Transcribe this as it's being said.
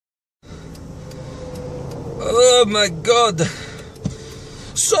Oh my God.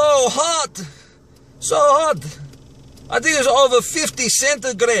 So hot. So hot. I think it's over 50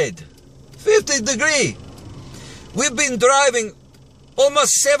 centigrade. 50 degree. We've been driving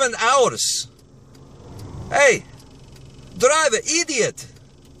almost 7 hours. Hey, driver, idiot.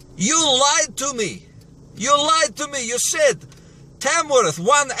 You lied to me. You lied to me. You said Tamworth,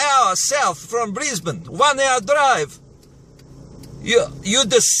 1 hour south from Brisbane. 1 hour drive. You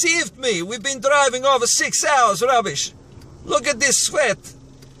deceived me. We've been driving over 6 hours, rubbish. Look at this sweat.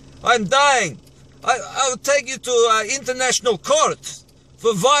 I'm dying. I'll take you to international court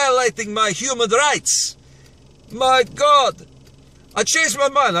for violating my human rights. My God. I changed my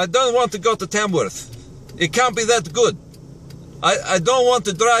mind. I don't want to go to Tamworth. It can't be that good. I don't want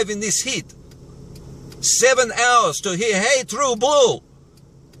to drive in this heat. 7 hours to hear, hey, True Blue.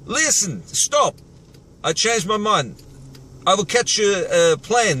 Listen, stop. I changed my mind. I will catch a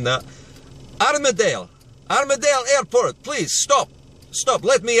plane. Armadale Airport, please, stop. Stop,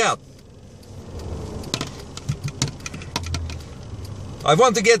 let me out. I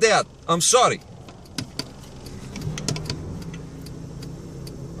want to get out. I'm sorry.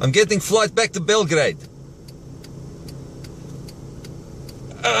 I'm getting flight back to Belgrade.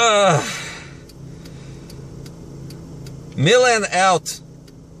 Milan out.